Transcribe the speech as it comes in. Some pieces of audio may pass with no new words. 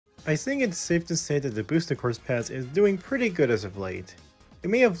I think it's safe to say that the Booster Course Pass is doing pretty good as of late. It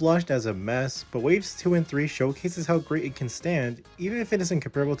may have launched as a mess, but Waves 2 and 3 showcases how great it can stand, even if it isn't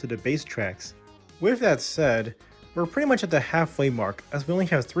comparable to the base tracks. With that said, we're pretty much at the halfway mark, as we only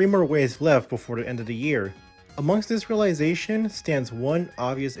have 3 more waves left before the end of the year. Amongst this realization stands one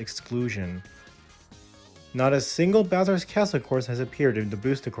obvious exclusion. Not a single Bowser's Castle course has appeared in the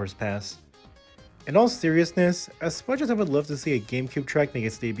Booster Course Pass. In all seriousness, as much as I would love to see a GameCube track make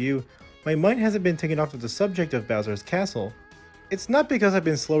its debut, my mind hasn't been taken off of the subject of Bowser's Castle. It's not because I've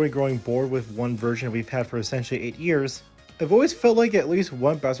been slowly growing bored with one version we've had for essentially 8 years. I've always felt like at least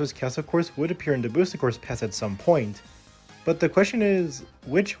one Bowser's Castle course would appear in the Booster Course Pass at some point. But the question is,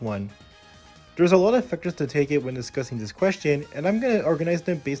 which one? There's a lot of factors to take it when discussing this question, and I'm going to organize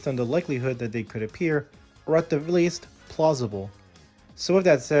them based on the likelihood that they could appear, or at the least, plausible. So with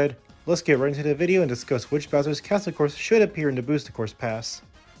that said, let's get right into the video and discuss which Bowser's Castle course should appear in the Booster Course Pass.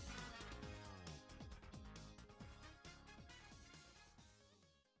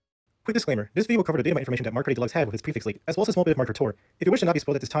 Quick disclaimer, this video will cover the Datamine information that Kart Deluxe had with its prefix leak, as well as a small bit of Marker Tour. If you wish to not be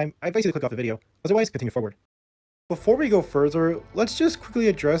spoiled at this time, I advise you to click off the video, otherwise continue forward. Before we go further, let's just quickly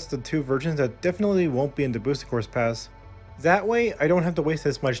address the 2 versions that definitely won't be in the Booster Course Pass. That way, I don't have to waste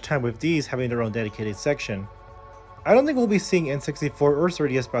as much time with these having their own dedicated section. I don't think we'll be seeing N64 or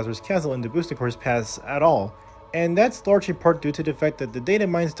 3DS Bowser's Castle in the Booster Course Pass at all, and that's largely part due to the fact that the data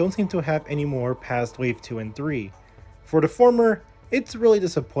mines don't seem to have any more past Wave 2 and 3. For the former, it's really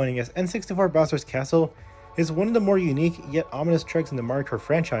disappointing as N64 Bowser's Castle is one of the more unique yet ominous tracks in the Mario Kart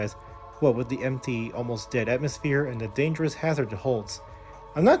franchise, what with the empty, almost dead atmosphere and the dangerous hazard it holds.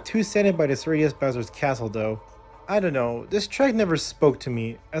 I'm not too saddened by the 3DS Bowser's Castle though. I don't know, this track never spoke to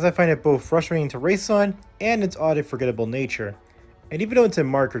me, as I find it both frustrating to race on and its odd and forgettable nature. And even though it's in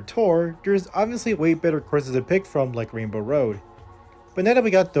Mario Kart Tour, there's obviously way better courses to pick from like Rainbow Road. But now that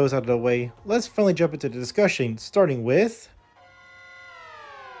we got those out of the way, let's finally jump into the discussion, starting with...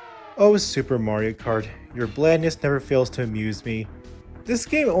 Oh Super Mario Kart, your blandness never fails to amuse me. This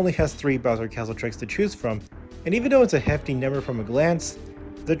game only has 3 Bowser Castle tracks to choose from, and even though it's a hefty number from a glance,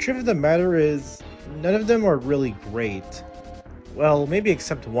 the truth of the matter is, none of them are really great. Well, maybe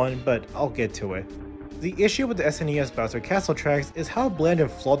except one, but I'll get to it. The issue with the SNES Bowser Castle tracks is how bland and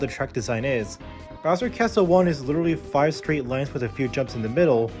flawed the track design is. Bowser Castle 1 is literally 5 straight lines with a few jumps in the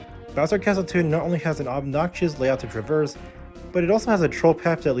middle. Bowser Castle 2 not only has an obnoxious layout to traverse, but it also has a troll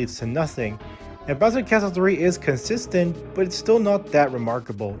path that leads to nothing. And Bowser Castle 3 is consistent, but it's still not that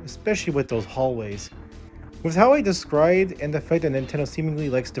remarkable, especially with those hallways. With how I described and the fact that Nintendo seemingly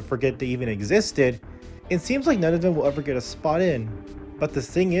likes to forget they even existed, it seems like none of them will ever get a spot in. But the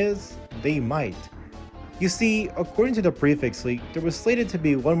thing is, they might. You see, according to the prefix leak, there was slated to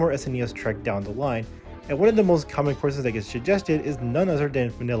be one more SNES track down the line, and one of the most common courses that gets suggested is none other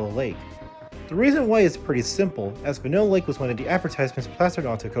than Vanilla Lake. The reason why is pretty simple, as Vanilla Lake was one of the advertisements plastered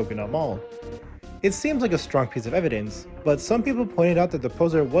onto Coconut Mall. It seems like a strong piece of evidence, but some people pointed out that the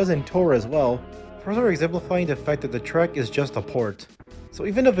poster was in Tour as well, further exemplifying the fact that the track is just a port. So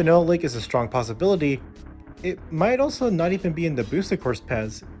even though Vanilla Lake is a strong possibility, it might also not even be in the Booster Course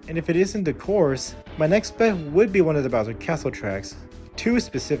Pass, and if it isn't the course, my next bet would be one of the Bowser Castle tracks, 2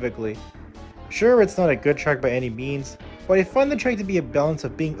 specifically. Sure, it's not a good track by any means, but I find the track to be a balance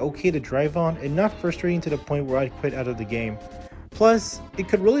of being okay to drive on and not frustrating to the point where I'd quit out of the game. Plus, it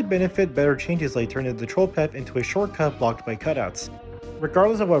could really benefit better changes like turning the troll path into a shortcut blocked by cutouts.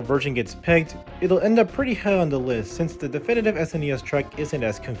 Regardless of what version gets picked, it'll end up pretty high on the list since the definitive SNES track isn't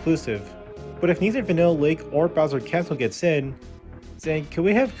as conclusive. But if neither Vanilla Lake or Bowser Castle gets in, then can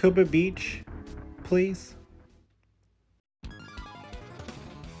we have Koopa Beach, please?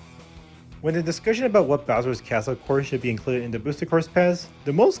 When the discussion about what Bowser's Castle course should be included in the Booster Course Pass,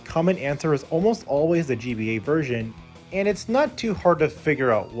 the most common answer is almost always the GBA version, and it's not too hard to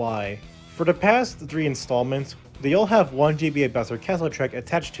figure out why. For the past 3 installments, they all have one GBA Bowser Castle track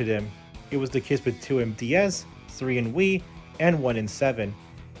attached to them. It was the case with 2 in DS, 3 in Wii, and 1 in 7.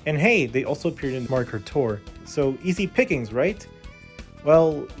 And hey, they also appeared in Mario Kart Tour, so easy pickings, right?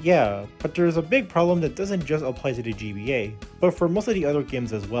 Well, yeah, but there's a big problem that doesn't just apply to the GBA, but for most of the other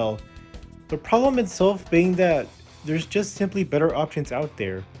games as well. The problem itself being that there's just simply better options out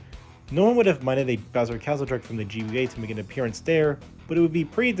there. No one would have minded a Bowser Castle track from the GBA to make an appearance there, but it would be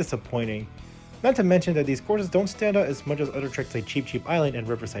pretty disappointing. Not to mention that these courses don't stand out as much as other tracks like Cheep Cheep Island and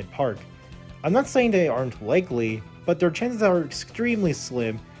Riverside Park. I'm not saying they aren't likely, but their chances are extremely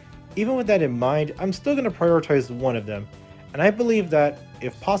slim. Even with that in mind, I'm still going to prioritize one of them, and I believe that,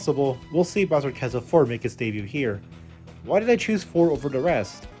 if possible, we'll see Bowser Castle 4 make its debut here. Why did I choose 4 over the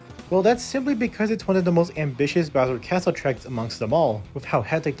rest? Well, that's simply because it's one of the most ambitious Bowser Castle tracks amongst them all, with how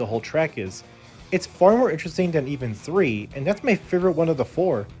hectic the whole track is. It's far more interesting than even 3, and that's my favorite one of the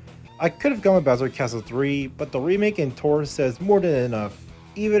 4. I could have gone with Bowser Castle 3, but the remake in Tour says more than enough,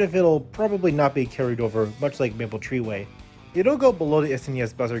 even if it'll probably not be carried over, much like Maple Treeway. It'll go below the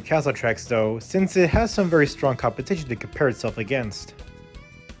SNES Bowser Castle tracks though, since it has some very strong competition to compare itself against.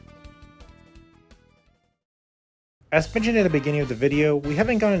 As mentioned at the beginning of the video, we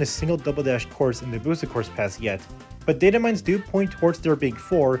haven't gotten a single Double Dash course in the Booster Course Pass yet, but datamines do point towards there being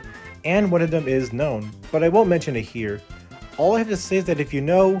 4, and one of them is known, but I won't mention it here. All I have to say is that if you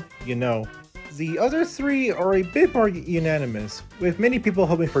know, you know. The other 3 are a bit more unanimous, with many people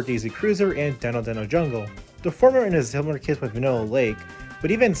hoping for Daisy Cruiser and Dino Dino Jungle. The former in a similar case with Vanilla Lake, but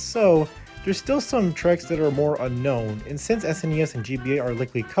even so, there's still some tracks that are more unknown, and since SNES and GBA are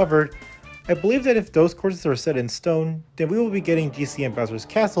likely covered, I believe that if those courses are set in stone, then we will be getting GCN Bowser's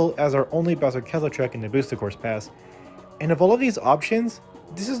Castle as our only Bowser Castle track in the Booster Course Pass. And of all of these options,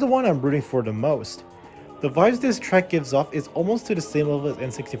 this is the one I'm rooting for the most. The vibes this track gives off is almost to the same level as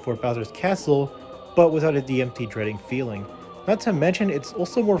N64 Bowser's Castle, but without a DMT dreading feeling. Not to mention, it's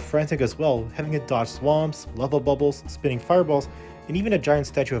also more frantic as well, having to dodge swamps, lava bubbles, spinning fireballs, and even a giant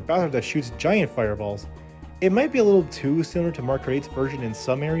statue of Bowser that shoots giant fireballs. It might be a little too similar to Mario Kart 8's version in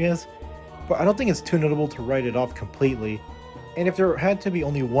some areas, but I don't think it's too notable to write it off completely. And if there had to be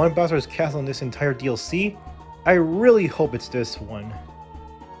only one Bowser's Castle in this entire DLC, I really hope it's this one.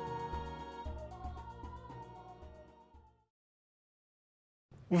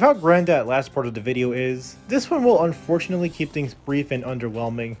 With how grand that last part of the video is, this one will unfortunately keep things brief and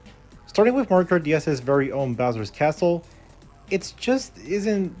underwhelming. Starting with Mario Kart DS's very own Bowser's Castle, it just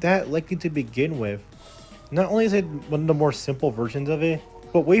isn't that likely to begin with. Not only is it one of the more simple versions of it,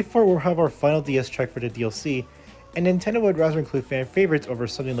 but wait for it, we'll have our final DS track for the DLC, and Nintendo would rather include fan favorites over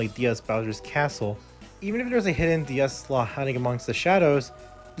something like DS Bowser's Castle. Even if there's a hidden DS slot hiding amongst the shadows,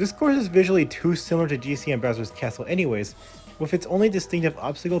 this course is visually too similar to GCN Bowser's Castle anyways, with its only distinctive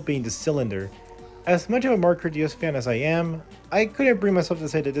obstacle being the cylinder. As much of a Mario Kart DS fan as I am, I couldn't bring myself to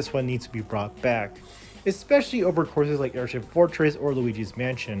say that this one needs to be brought back, especially over courses like Airship Fortress or Luigi's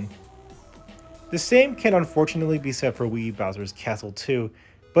Mansion. The same can unfortunately be said for Wii Bowser's Castle too,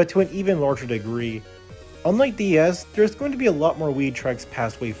 but to an even larger degree. Unlike DS, there's going to be a lot more Wii tracks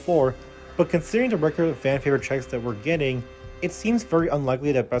past Wave 4, but considering the record of fan favorite tracks that we're getting, it seems very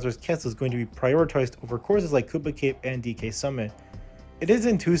unlikely that Bowser's Castle is going to be prioritized over courses like Koopa Cape and DK Summit. It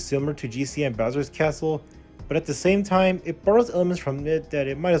isn't too similar to GCN Bowser's Castle, but at the same time, it borrows elements from it that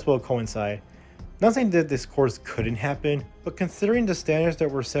it might as well coincide. Not saying that this course couldn't happen, but considering the standards that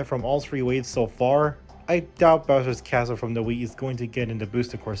were set from all 3 waves so far, I doubt Bowser's Castle from the Wii is going to get in the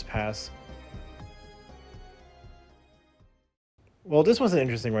Booster Course Pass. Well, this was an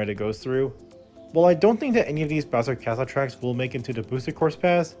interesting ride to go through. While I don't think that any of these Bowser Castle tracks will make into the Booster Course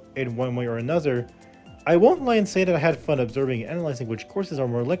Pass in one way or another, I won't lie and say that I had fun observing and analyzing which courses are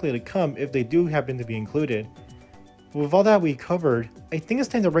more likely to come if they do happen to be included. With all that we covered, I think it's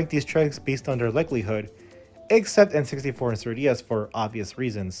time to rank these tracks based on their likelihood, except N64 and 3DS for obvious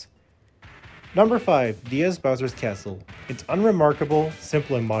reasons. Number 5, DS Bowser's Castle. It's unremarkable,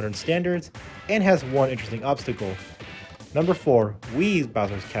 simple in modern standards, and has one interesting obstacle. Number 4, Wii's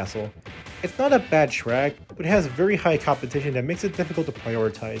Bowser's Castle. It's not a bad track, but it has very high competition that makes it difficult to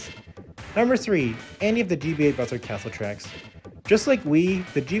prioritize. Number 3, any of the GBA Bowser Castle tracks. Just like Wii,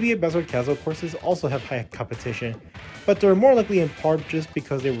 the GBA Bowser Castle courses also have high competition, but they're more likely in part just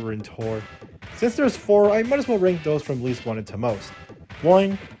because they were in Tour. Since there's 4, I might as well rank those from least wanted to most.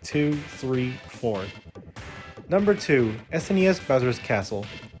 1, 2, 3, 4. Number 2, SNES Bowser's Castle.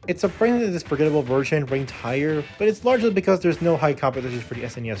 It's surprising that this forgettable version ranked higher, but it's largely because there's no high competition for the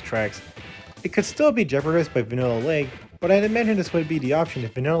SNES tracks. It could still be jeopardized by Vanilla Lake, but I'd imagine this would be the option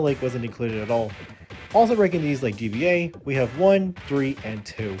if Vanilla Lake wasn't included at all. Also ranking these like GBA, we have 1, 3, and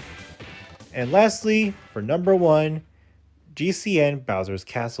 2. And lastly, for number 1, GCN Bowser's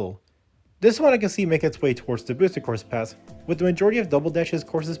Castle. This one I can see make its way towards the Booster Course Pass, with the majority of Double Dash's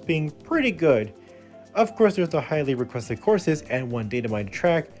courses being pretty good. Of course there's the highly requested courses and one Datamine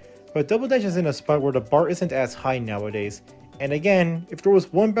track, but Double Dash is in a spot where the bar isn't as high nowadays. And again, if there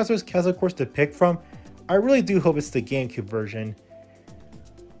was one Bowser's Castle course to pick from, I really do hope it's the GameCube version.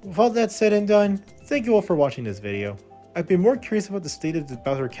 With all that said and done, thank you all for watching this video. I've been more curious about the state of the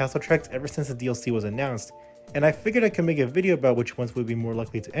Bowser Castle tracks ever since the DLC was announced, and I figured I could make a video about which ones would be more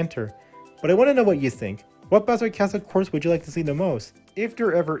likely to enter. But I want to know what you think. What Bowser Castle course would you like to see the most, if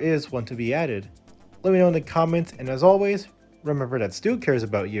there ever is one to be added? Let me know in the comments, and as always, remember that Stu cares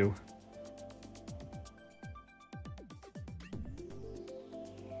about you.